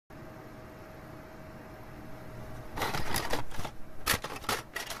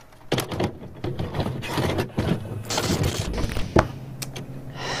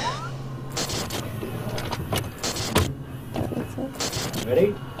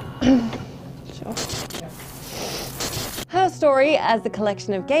Sure. Her story as a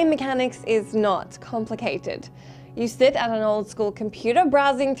collection of game mechanics is not complicated. You sit at an old school computer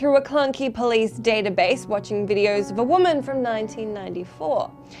browsing through a clunky police database watching videos of a woman from 1994.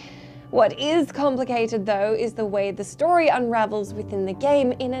 What is complicated though is the way the story unravels within the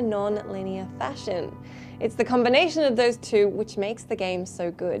game in a non-linear fashion. It's the combination of those two which makes the game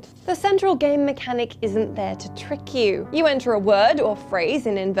so good. The central game mechanic isn't there to trick you. You enter a word or phrase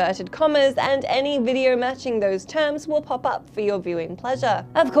in inverted commas and any video matching those terms will pop up for your viewing pleasure.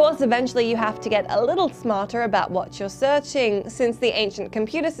 Of course, eventually you have to get a little smarter about what you're searching, since the ancient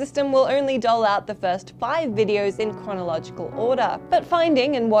computer system will only dole out the first 5 videos in chronological order. But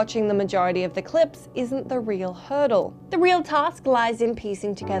finding and watching the majority of the clips isn't the real hurdle. The real task lies in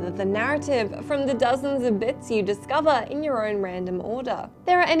piecing together the narrative from the dozens of bits you discover in your own random order.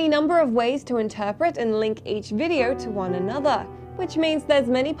 There are any number of ways to interpret and link each video to one another, which means there's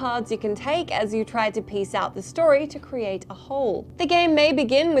many paths you can take as you try to piece out the story to create a whole. The game may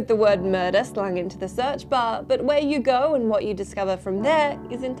begin with the word murder slung into the search bar, but where you go and what you discover from there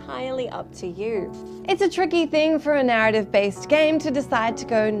is entirely up to you. It's a tricky thing for a narrative-based game to decide to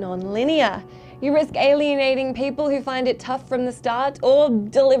go non-linear. You risk alienating people who find it tough from the start, or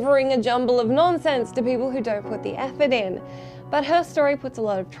delivering a jumble of nonsense to people who don't put the effort in. But her story puts a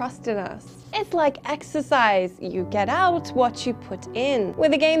lot of trust in us. It's like exercise. You get out what you put in.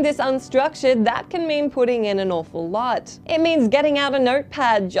 With a game this unstructured, that can mean putting in an awful lot. It means getting out a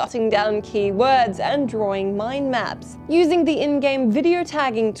notepad, jotting down keywords, and drawing mind maps. Using the in-game video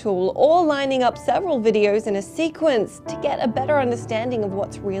tagging tool, or lining up several videos in a sequence to get a better understanding of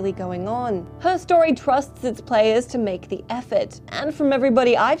what's really going on. Her story trusts its players to make the effort, and from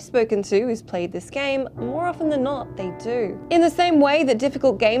everybody I've spoken to who's played this game, more often than not, they do. In the same way that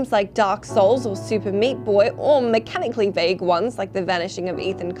difficult games like Dark Souls or Super Meat Boy, or mechanically vague ones like The Vanishing of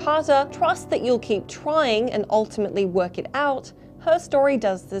Ethan Carter, trust that you'll keep trying and ultimately work it out, her story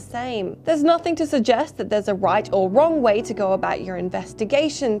does the same. There's nothing to suggest that there's a right or wrong way to go about your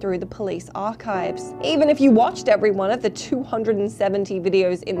investigation through the police archives. Even if you watched every one of the 270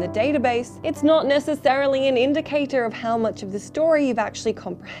 videos in the database, it's not necessarily an indicator of how much of the story you've actually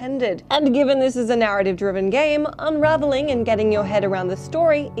comprehended. And given this is a narrative-driven game, unraveling and getting your head around the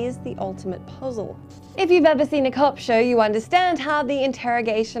story is the ultimate puzzle. If you've ever seen a cop show, you understand how the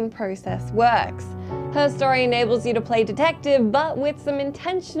interrogation process works. Her story enables you to play detective, but with some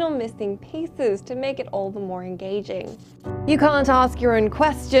intentional missing pieces to make it all the more engaging. You can't ask your own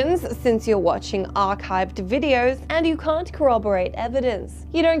questions since you're watching archived videos, and you can't corroborate evidence.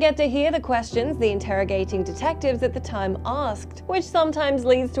 You don't get to hear the questions the interrogating detectives at the time asked, which sometimes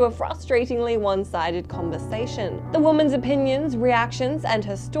leads to a frustratingly one-sided conversation. The woman's opinions, reactions, and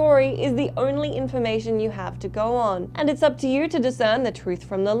her story is the only information you have to go on, and it's up to you to discern the truth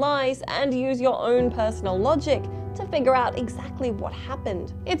from the lies and use your own personal logic to figure out exactly what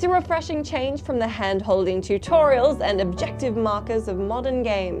happened. It's a refreshing change from the hand-holding tutorials and objective markers of modern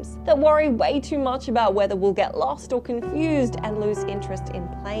games that worry way too much about whether we'll get lost or confused and lose interest in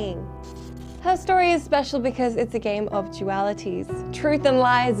playing. Her story is special because it's a game of dualities. Truth and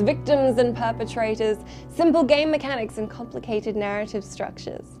lies, victims and perpetrators, simple game mechanics and complicated narrative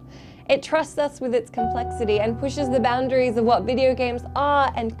structures. It trusts us with its complexity and pushes the boundaries of what video games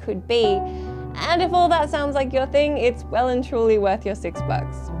are and could be. And if all that sounds like your thing, it's well and truly worth your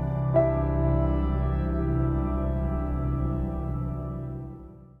 $6.